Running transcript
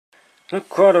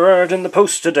Look what I read in the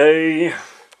post today.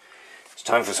 It's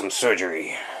time for some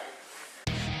surgery.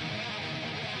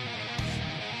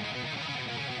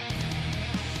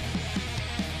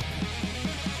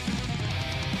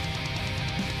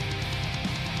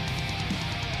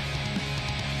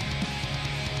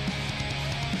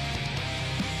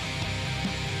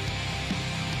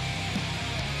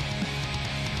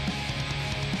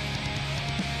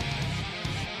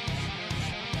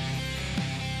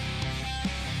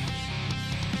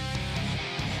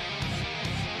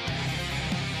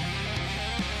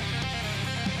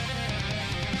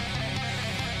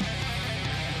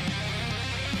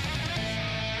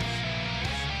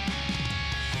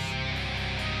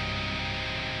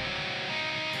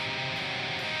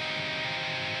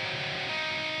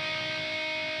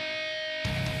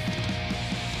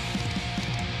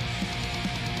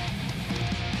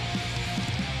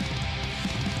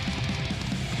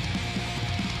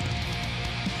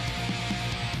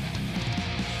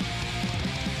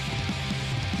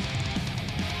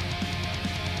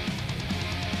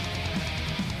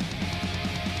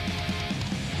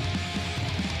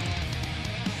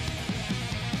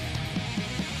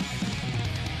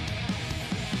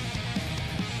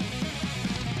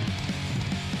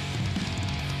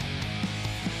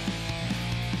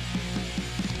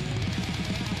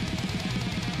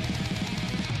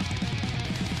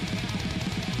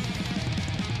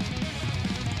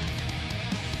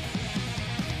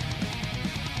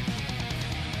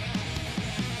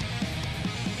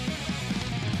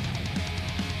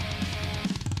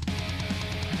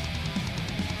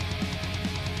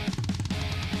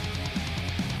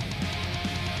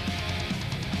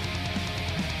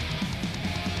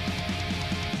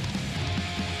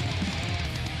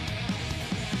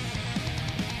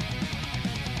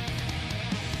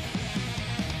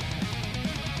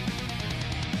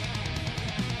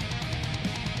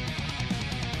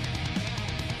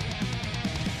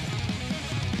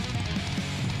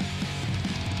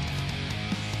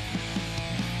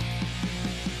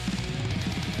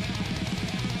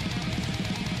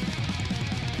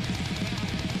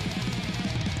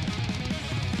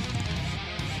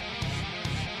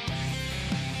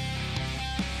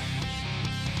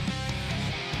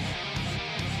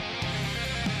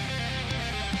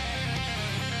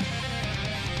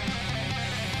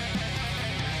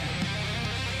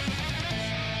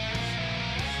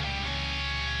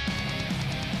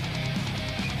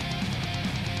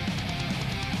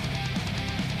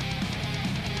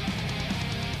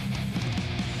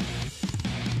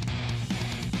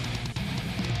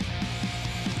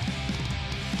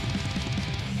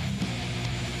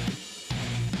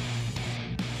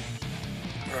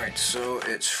 Right, so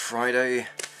it's Friday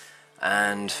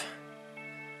and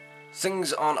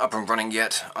things aren't up and running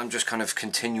yet. I'm just kind of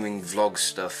continuing vlog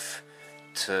stuff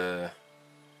to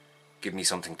give me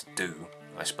something to do,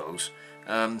 I suppose.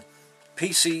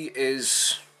 PC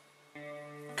is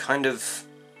kind of,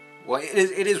 well,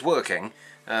 it is working.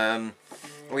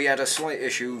 We had a slight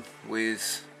issue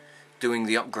with doing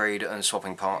the upgrade and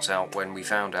swapping parts out when we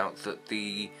found out that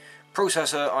the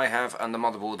processor I have and the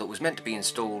motherboard that was meant to be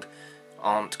installed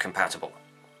aren't compatible.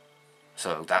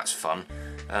 So that's fun.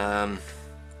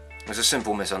 There's a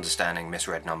simple misunderstanding,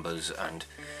 misread numbers, and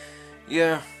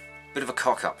yeah, bit of a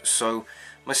cock-up. So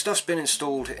my stuff's been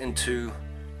installed into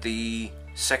the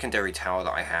secondary tower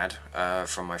that I had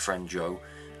from my friend Joe,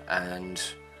 and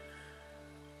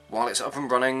while it's up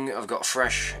and running, I've got a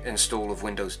fresh install of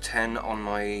Windows 10 on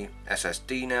my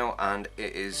SSD now, and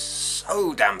it is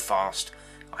so damn fast.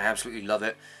 I absolutely love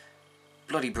it.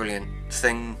 Bloody brilliant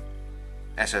thing.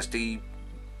 SSD,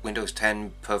 Windows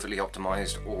 10, perfectly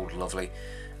optimized, all lovely.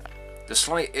 The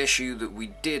slight issue that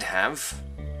we did have,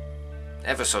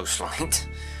 ever so slight,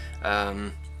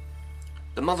 the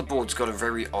motherboard's got a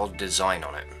very odd design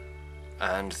on it,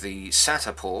 and the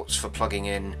SATA ports for plugging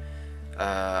in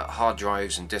hard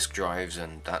drives and disk drives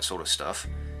and that sort of stuff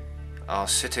are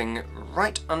sitting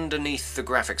right underneath the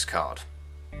graphics card.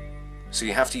 So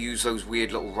you have to use those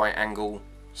weird little right angle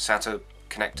SATA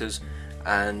connectors,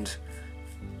 and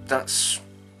that's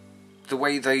the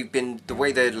way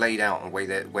they're laid out and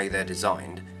the way they're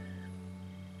designed.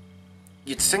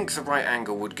 You'd think the right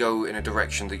angle would go in a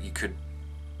direction that you could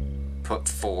put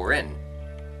 4 in,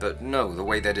 but no, the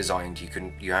way they're designed,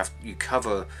 you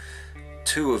cover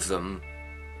 2 of them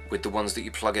with the ones that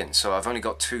you plug in. So I've only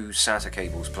got 2 SATA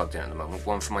cables plugged in at the moment,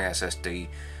 one for my SSD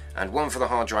and one for the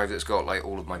hard drive that's got like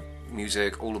all of my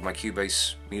music, all of my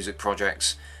Cubase music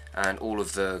projects, and all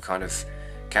of the kind of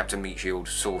Captain Meat Shield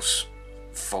source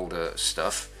folder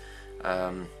stuff.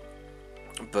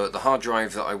 But the hard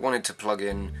drive that I wanted to plug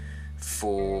in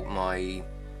for my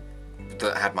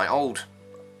that had my old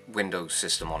Windows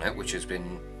system on it, which has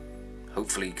been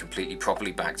hopefully completely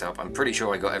properly backed up. I'm pretty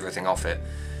sure I got everything off it.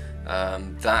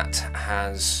 That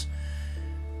has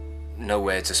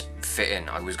nowhere to fit in.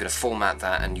 I was going to format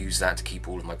that and use that to keep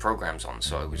all of my programs on,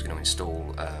 so I was going to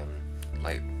install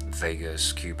like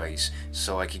Vegas, Cubase,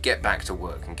 so I could get back to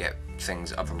work and get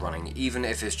things up and running, even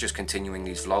if it's just continuing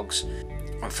these vlogs.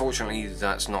 Unfortunately,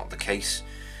 that's not the case,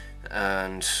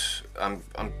 and I'm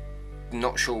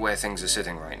not sure where things are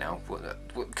sitting right now. The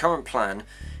current plan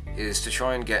is to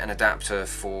try and get an adapter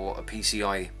for a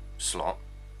PCI slot.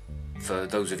 For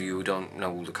those of you who don't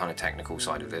know the kind of technical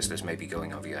side of this may be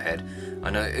going over your head. I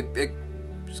know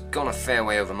it's gone a fair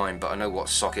way over mine, but I know what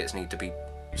sockets need to be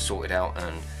sorted out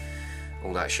and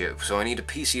all that shit. So I need a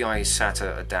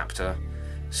PCI-Sata adapter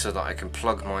so that I can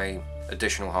plug my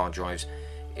additional hard drives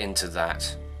into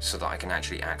that, so that I can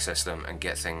actually access them and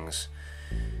get things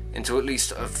into at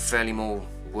least a fairly more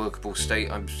workable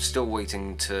state. I'm still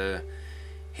waiting to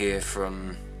hear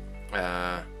from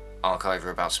Archiver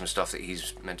about some stuff that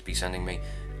he's meant to be sending me,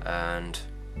 and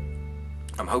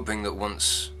I'm hoping that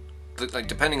once, like,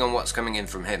 depending on what's coming in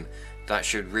from him, that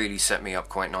should really set me up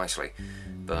quite nicely.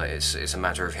 But it's a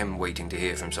matter of him waiting to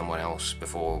hear from someone else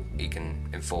before he can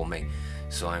inform me.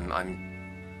 So I'm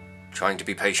trying to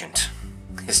be patient.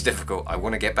 It's difficult. I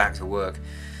want to get back to work.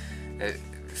 It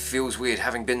feels weird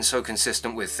having been so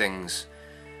consistent with things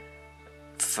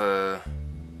for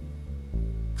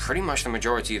pretty much the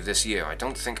majority of this year. I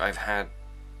don't think I've had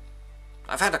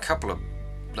a couple of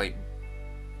like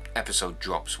episode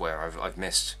drops where I've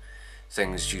missed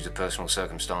things due to personal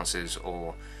circumstances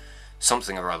or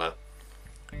something or other.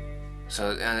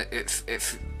 So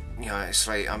if you know, it's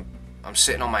like I'm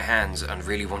sitting on my hands and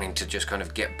really wanting to just kind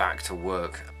of get back to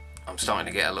work. I'm starting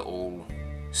to get a little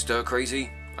stir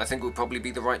crazy, I think would probably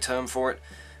be the right term for it.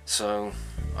 So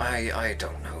I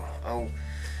don't know.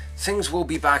 Things will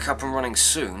be back up and running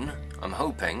soon, I'm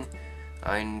hoping.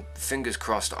 And fingers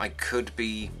crossed I could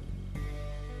be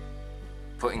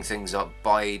putting things up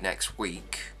by next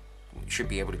week. Should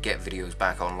be able to get videos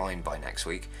back online by next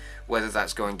week. Whether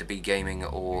that's going to be gaming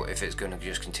or if it's going to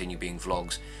just continue being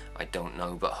vlogs, I don't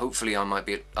know. But hopefully I might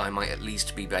at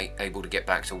least be able to get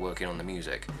back to working on the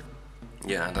music.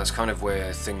 Yeah, that's kind of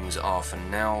where things are for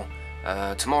now.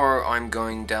 Tomorrow I'm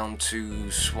going down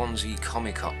to Swansea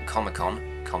Comic-Con,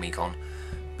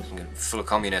 full of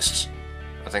communists.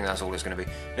 I think that's all it's going to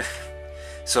be.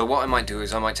 So what I might do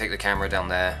is I might take the camera down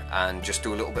there and just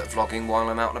do a little bit of vlogging while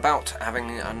I'm out and about,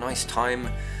 having a nice time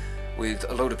with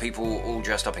a load of people all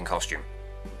dressed up in costume.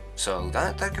 So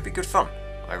that could be good fun,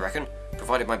 I reckon,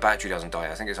 provided my battery doesn't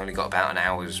die. I think it's only got about an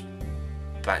hour's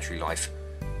battery life,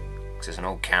 because it's an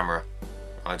old camera.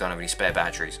 I don't have any spare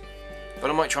batteries.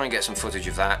 But I might try and get some footage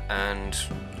of that, and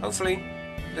hopefully,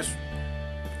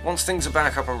 once things are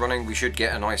back up and running, we should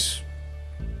get a nice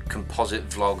composite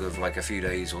vlog of like a few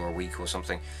days or a week or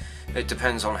something. It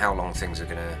depends on how long things are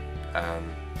gonna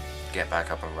get back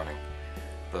up and running.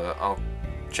 But I'll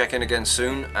check in again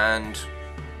soon, and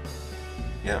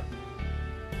yeah,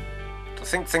 I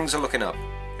think things are looking up.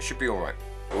 It should be alright.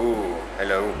 Ooh,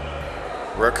 hello.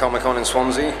 We're at Comic-Con in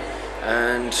Swansea,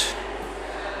 and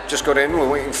just got in. We're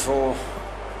waiting for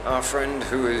our friend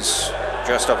who is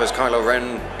dressed up as Kylo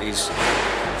Ren. He's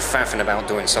faffing about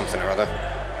doing something or other.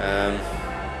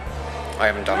 I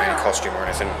haven't done any costume or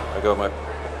anything. I got my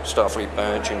Starfleet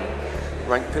badge and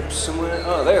rank pips somewhere.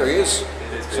 Oh, there he is.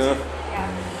 So,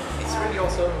 he's really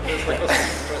also, there's like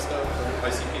us dressed up, and I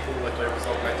see people like I was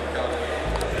all magic out.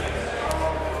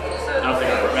 I don't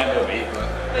think I remember me, but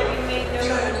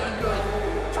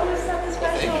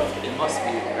I think it must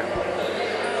be.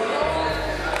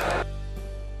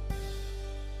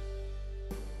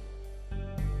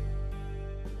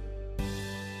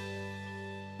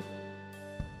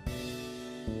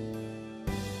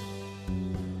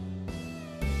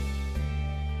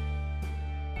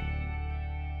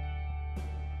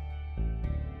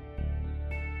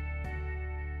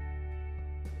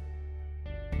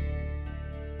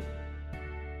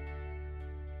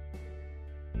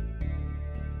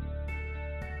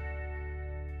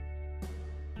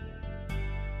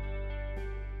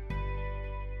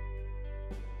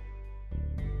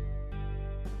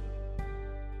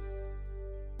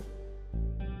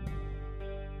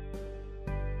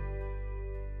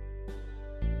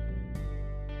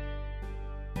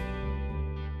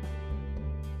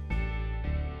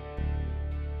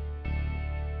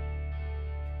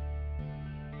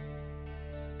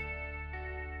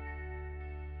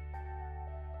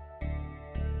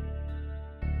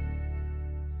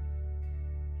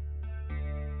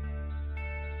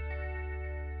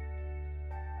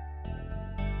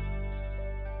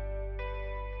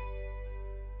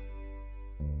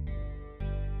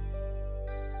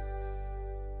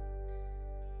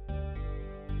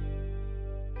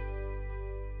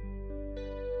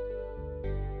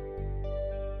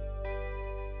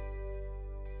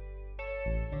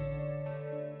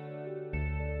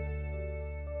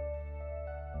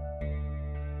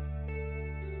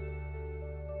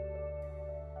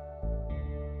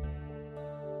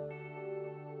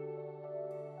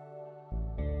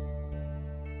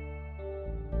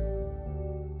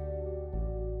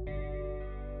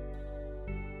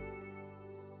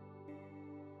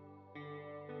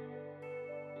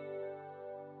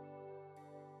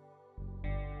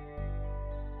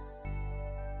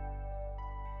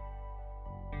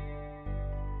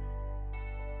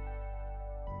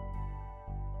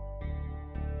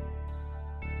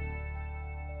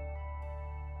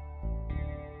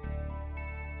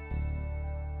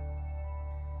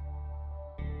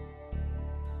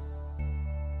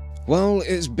 Well,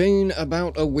 it's been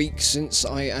about a week since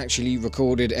I actually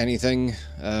recorded anything,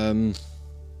 but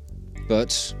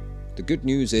the good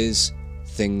news is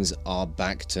things are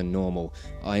back to normal.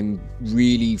 I'm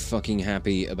really fucking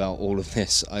happy about all of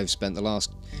this. I've spent the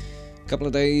last couple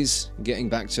of days getting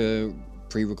back to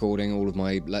pre-recording all of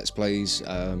my Let's Plays.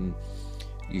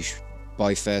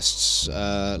 Byfest's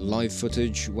live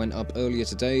footage went up earlier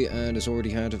today and has already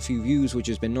had a few views, which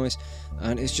has been nice,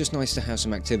 and it's just nice to have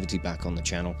some activity back on the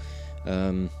channel.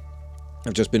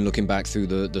 I've just been looking back through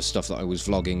the stuff that I was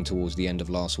vlogging towards the end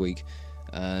of last week,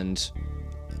 and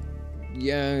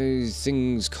yeah,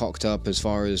 things cocked up as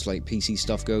far as like PC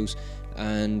stuff goes,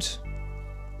 and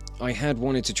I had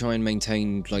wanted to try and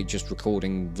maintain like just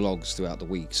recording vlogs throughout the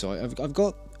week, so I've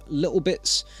got little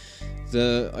bits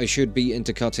that I should be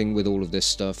intercutting with all of this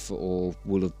stuff, or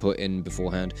will have put in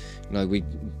beforehand. No, we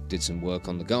did some work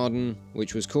on the garden,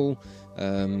 which was cool.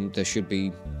 There should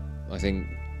be, I think,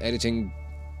 editing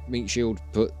Meat Shield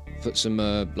put some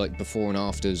like before and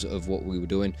afters of what we were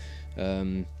doing.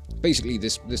 Basically,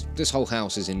 this whole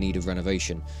house is in need of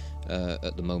renovation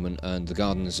at the moment, and the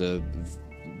gardens have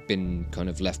been kind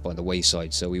of left by the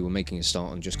wayside. So we were making a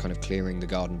start on just kind of clearing the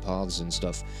garden paths and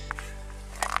stuff.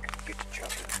 Get the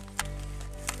chocolate.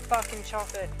 Fucking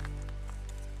chocolate.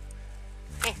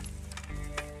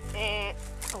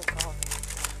 Oh god.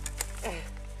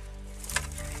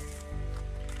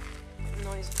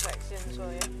 Noise effects in as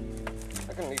well, yeah?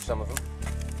 I can leave some of them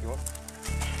if you want.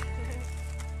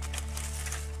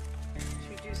 Should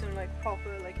we do some like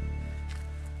proper like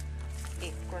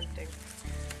grunting?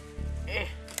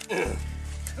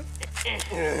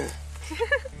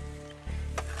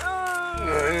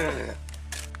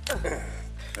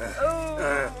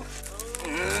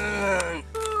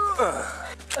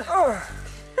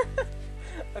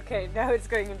 Okay, now it's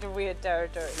going into weird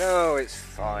territory. No, it's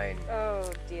fine. Oh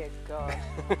dear god.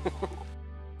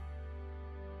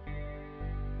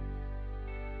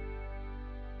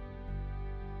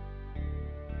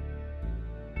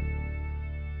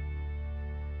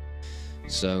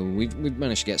 So we've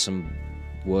managed to get some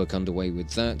work underway with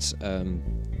that.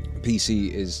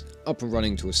 PC is up and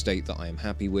running to a state that I am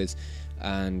happy with,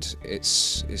 and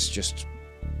it's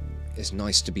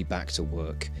nice to be back to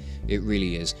work. It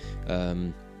really is.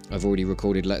 I've already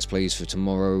recorded Let's Plays for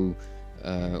tomorrow,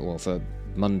 well, for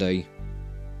Monday.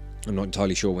 I'm not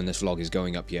entirely sure when this vlog is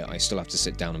going up yet. I still have to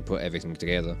sit down and put everything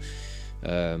together.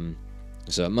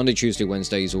 So Monday, Tuesday,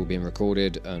 Wednesday's all being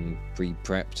recorded and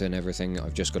pre-prepped and everything.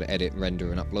 I've just got to edit,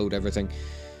 render, and upload everything.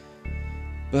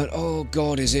 But oh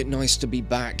god, is it nice to be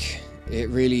back. It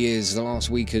really is. The last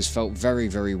week has felt very,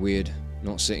 very weird.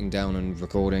 Not sitting down and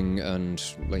recording and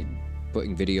like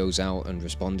putting videos out and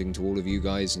responding to all of you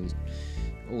guys and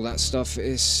all that stuff.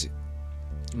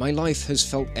 My life has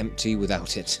felt empty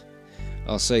without it.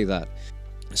 I'll say that.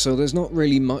 So there's not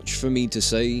really much for me to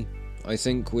say, I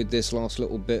think, with this last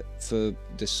little bit for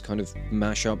this kind of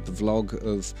mashup vlog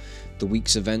of the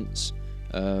week's events.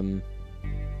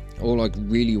 All I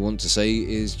really want to say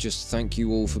is just thank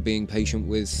you all for being patient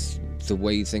with the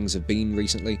way things have been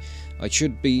recently. I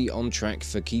should be on track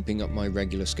for keeping up my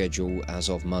regular schedule as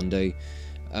of Monday,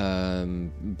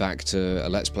 back to a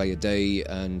Let's Play a day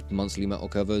and monthly metal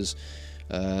covers.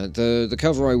 The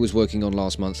cover I was working on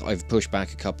last month, I've pushed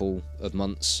back a couple of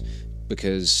months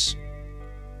because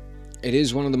it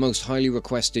is one of the most highly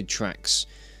requested tracks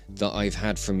that I've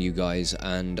had from you guys,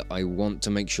 and I want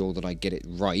to make sure that I get it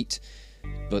right.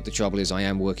 But the trouble is I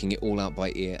am working it all out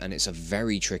by ear, and it's a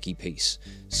very tricky piece,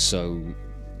 so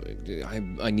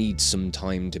I need some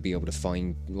time to be able to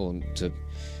find, or to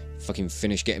fucking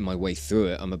finish getting my way through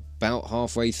it. I'm about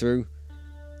halfway through,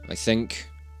 I think.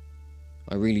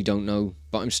 I really don't know,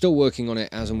 but I'm still working on it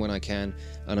as and when I can,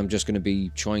 and I'm just going to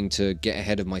be trying to get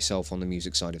ahead of myself on the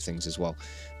music side of things as well,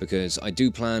 because I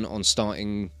do plan on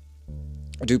putting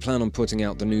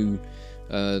out the new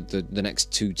the next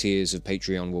 2 tiers of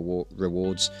Patreon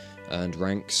rewards and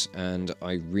ranks, and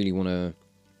I really want to,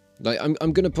 like,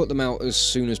 I'm going to put them out as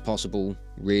soon as possible,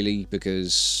 really,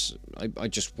 because I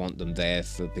just want them there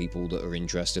for people that are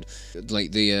interested.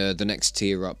 Like the next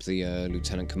tier up, the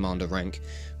Lieutenant Commander rank,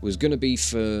 was going to be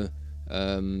for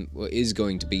is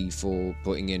going to be for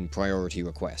putting in priority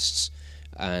requests,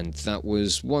 and that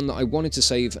was one that I wanted to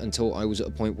save until I was at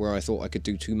a point where I thought I could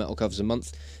do 2 metal covers a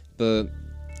month, but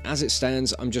as it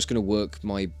stands, I'm just going to work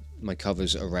my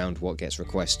covers around what gets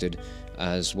requested,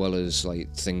 as well as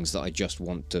like things that I just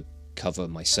want to cover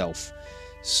myself.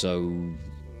 So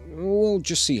we'll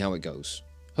just see how it goes.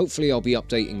 Hopefully I'll be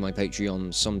updating my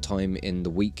Patreon sometime in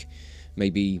the week,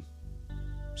 maybe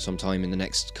sometime in the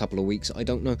next couple of weeks, I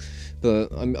don't know, but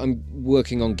I'm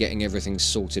working on getting everything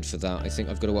sorted for that. I think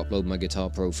I've got to upload my Guitar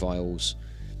Pro files,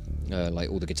 like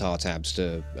all the guitar tabs,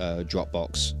 to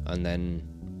Dropbox, and then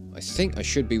I think I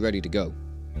should be ready to go.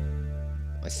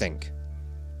 I think.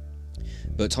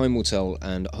 But time will tell,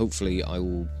 and hopefully I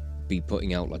will be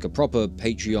putting out like a proper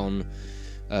Patreon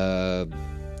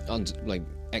like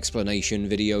explanation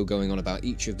video going on about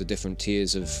each of the different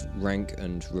tiers of rank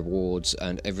and rewards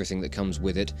and everything that comes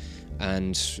with it,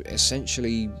 and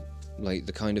essentially like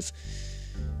the kind of,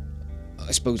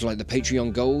 I suppose, like the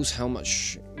Patreon goals, how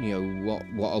much, you know,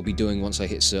 what I'll be doing once I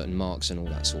hit certain marks and all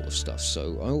that sort of stuff.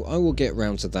 So I will get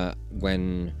around to that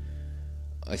when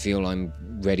I feel I'm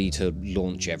ready to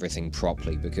launch everything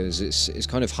properly, because it's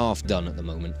kind of half done at the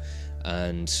moment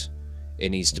and it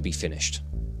needs to be finished.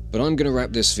 But I'm going to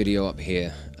wrap this video up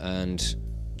here and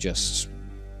just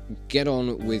get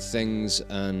on with things,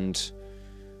 and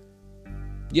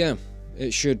yeah,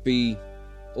 it should be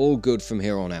all good from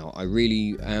here on out. I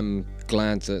really am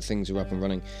glad that things are up and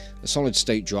running. The solid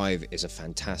state drive is a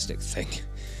fantastic thing.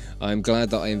 I'm glad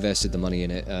that I invested the money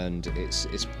in it, and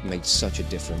it's made such a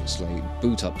difference. Like,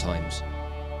 boot up times,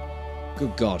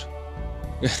 good God.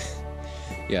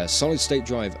 Yeah, solid state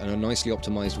drive and a nicely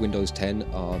optimized Windows 10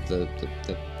 are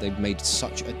they've made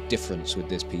such a difference with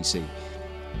this PC.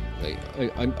 Like,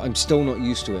 I'm still not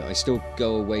used to it. I still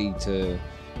go away to,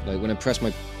 like, when I press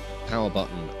my power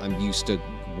button, I'm used to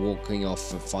walking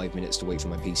off for 5 minutes to wait for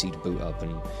my PC to boot up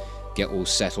and get all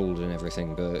settled and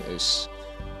everything, but it's,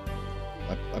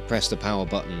 I press the power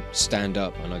button, stand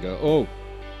up, and I go, oh,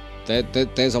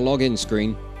 there's a login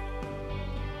screen.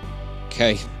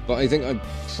 Okay, but I think I've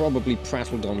probably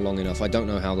prattled on long enough. I don't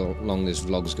know how long this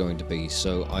vlog's going to be,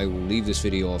 so I will leave this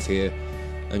video off here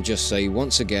and just say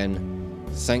once again,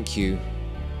 thank you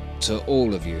to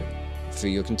all of you for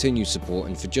your continued support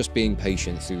and for just being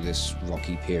patient through this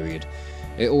rocky period.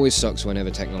 It always sucks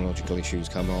whenever technological issues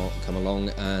come along,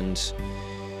 and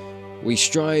we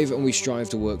strive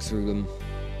to work through them,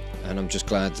 and I'm just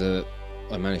glad that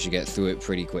I managed to get through it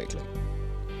pretty quickly.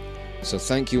 So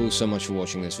thank you all so much for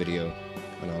watching this video,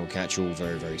 and I will catch you all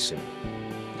very, very soon.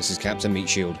 This is Captain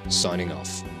Meatshield, signing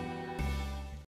off.